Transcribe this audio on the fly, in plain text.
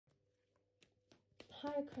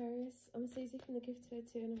Hi Aquarius, I'm Susie from the Gift Fair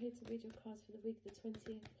 2 and I'm here to read your cards for the week of the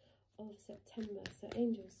 20th of September. So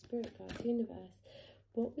angels, spirit guides, universe,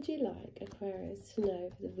 what would you like Aquarius to know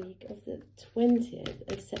for the week of the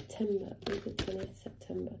 20th of September, week of 20th of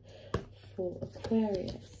September for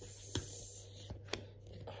Aquarius?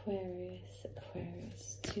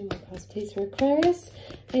 Aquarius. Two more cards please for Aquarius.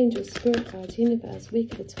 Angels, spirit guides, universe,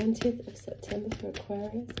 week of the 20th of September for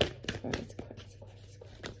Aquarius.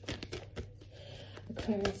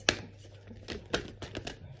 Aquarius.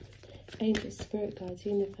 Angels, spirit guides,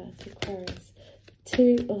 universe, Aquarius.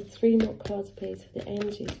 2 or 3 more cards please for the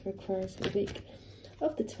energies for Aquarius for the week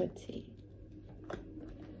of the 20th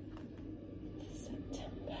of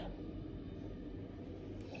September.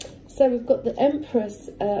 So we've got the Empress,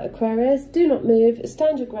 Aquarius. Do not move,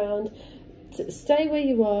 stand your ground, stay where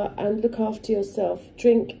you are and look after yourself.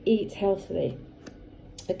 Drink, eat healthily.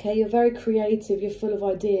 Okay, you're very creative, you're full of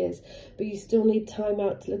ideas, but you still need time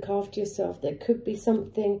out to look after yourself. There could be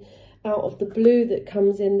something out of the blue that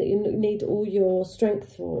comes in that you need all your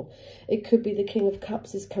strength for. It could be the King of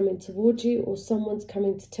Cups is coming towards you, or someone's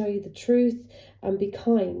coming to tell you the truth and be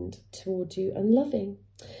kind toward you and loving.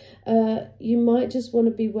 You might just want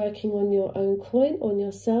to be working on your own coin, on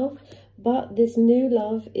yourself, but this new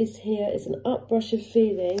love is here. It's an uprush of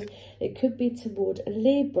feeling. It could be toward a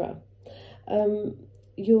Libra.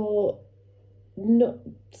 You're not,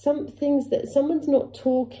 some things that someone's not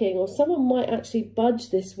talking, or someone might actually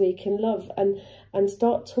budge this week in love and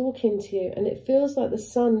start talking to you, and it feels like the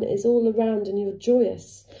sun is all around and you're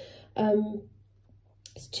joyous.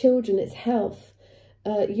 It's children, it's health.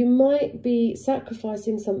 You might be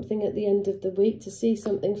sacrificing something at the end of the week to see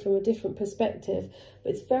something from a different perspective,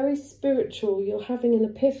 but it's very spiritual. You're having an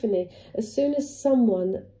epiphany. As soon as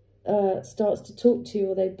someone starts to talk to you,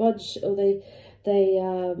 or they budge, or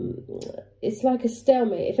it's like a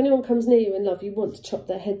stalemate. If anyone comes near you in love, you want to chop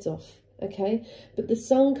their heads off, okay? But the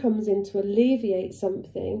sun comes in to alleviate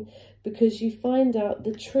something because you find out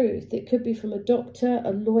the truth. It could be from a doctor, a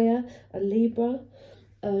lawyer, a Libra,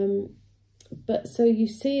 but so you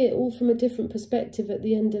see it all from a different perspective at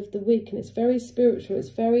the end of the week, and it's very spiritual. It's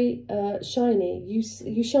very shiny.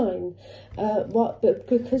 You shine, but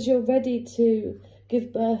because you're ready to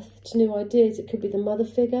give birth to new ideas. It could be the mother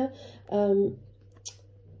figure.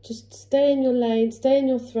 Just stay in your lane, stay in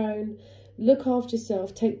your throne, look after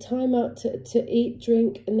yourself, take time out to eat,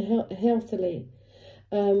 drink and healthily,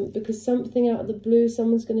 because something out of the blue,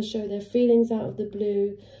 someone's going to show their feelings out of the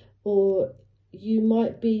blue, or you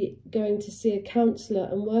might be going to see a counsellor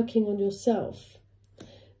and working on yourself.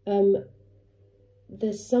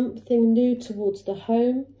 There's something new towards the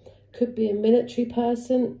home. Could be a military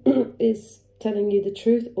person is telling you the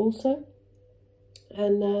truth also.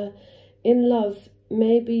 And in love,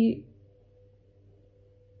 maybe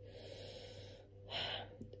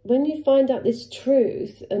when you find out this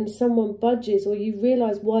truth and someone budges, or you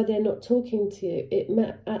realise why they're not talking to you, it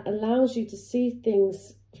allows you to see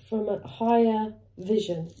things from a higher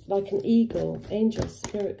vision, like an eagle. Angels,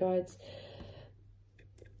 spirit guides.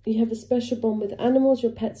 You have a special bond with animals.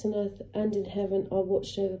 Your pets on earth and in heaven are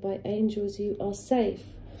watched over by angels. You are safe.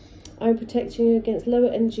 I'm protecting you against lower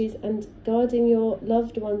energies and guarding your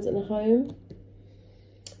loved ones and home.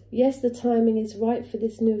 Yes, the timing is right for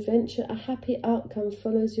this new venture. A happy outcome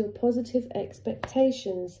follows your positive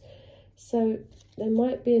expectations. So there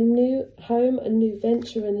might be a new home, a new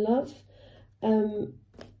venture in love,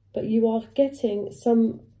 but you are getting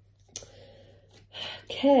some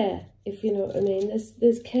care, if you know what I mean.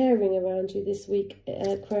 There's caring around you this week,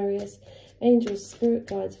 Aquarius. Angels, spirit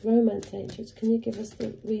guides, romance angels, can you give us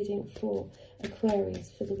the reading for Aquarius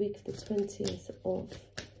for the week of the 20th of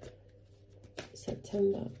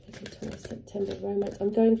September? September, romance.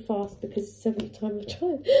 I'm going fast because it's the 7th time I've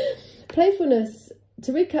tried. Playfulness.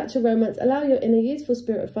 To recapture romance, allow your inner youthful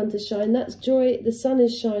spirit of fun to shine. That's joy. The sun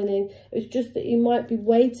is shining. It's just that you might be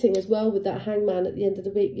waiting as well with that hangman at the end of the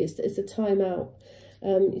week. It's a time out.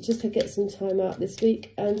 You just have to get some time out this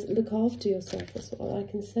week and look after yourself. That's what I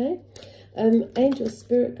can say. Angels,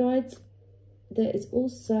 spirit guides, there is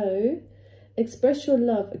also express your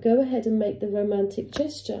love. Go ahead and make the romantic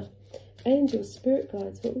gesture. Angels, spirit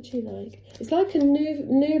guides, what would you like? It's like a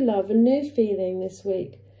new love, a new feeling this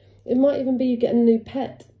week. It might even be you get a new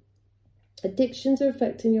pet. Addictions are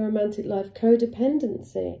affecting your romantic life.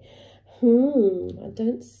 Codependency. I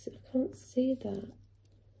can't see that.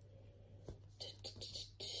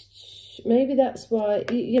 Maybe that's why,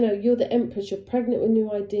 you know, you're the Empress, you're pregnant with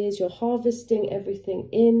new ideas, you're harvesting everything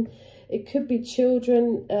in. It could be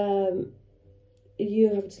children.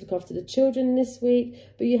 You have to look after the children this week,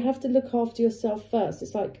 but you have to look after yourself first.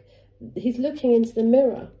 It's like he's looking into the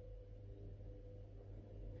mirror.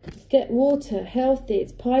 Get water, healthy.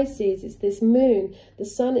 It's Pisces, it's this moon. The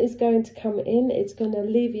sun is going to come in. It's going to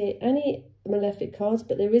alleviate any malefic cards,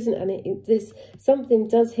 but there isn't any. Something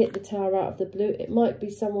does hit the Tower out of the blue. It might be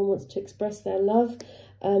someone wants to express their love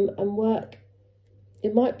and work.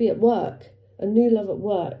 It might be at work, a new love at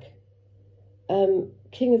work.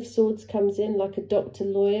 King of Swords comes in like a doctor,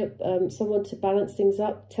 lawyer, someone to balance things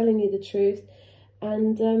up, telling you the truth.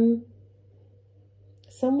 And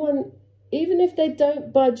someone, even if they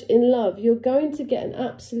don't budge in love, you're going to get an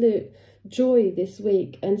absolute joy this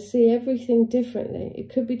week and see everything differently. It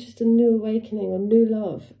could be just a new awakening or new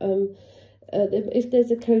love. If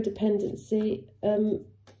there's a codependency,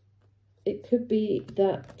 it could be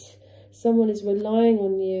that someone is relying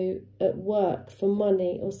on you at work for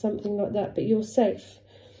money or something like that, but you're safe.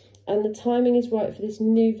 And the timing is right for this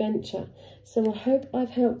new venture. So I hope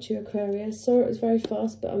I've helped you, Aquarius. Sorry it was very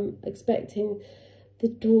fast, but I'm expecting the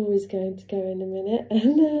door is going to go in a minute.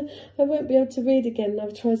 And I won't be able to read again.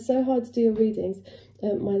 I've tried so hard to do your readings.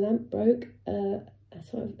 My lamp broke.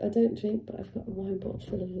 So I don't drink, but I've got a wine bottle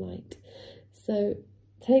full of light. So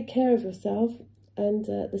take care of yourself. And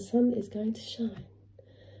the sun is going to shine.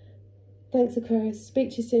 Thanks, Aquarius.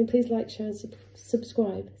 Speak to you soon. Please like, share and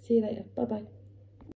subscribe. See you later. Bye-bye.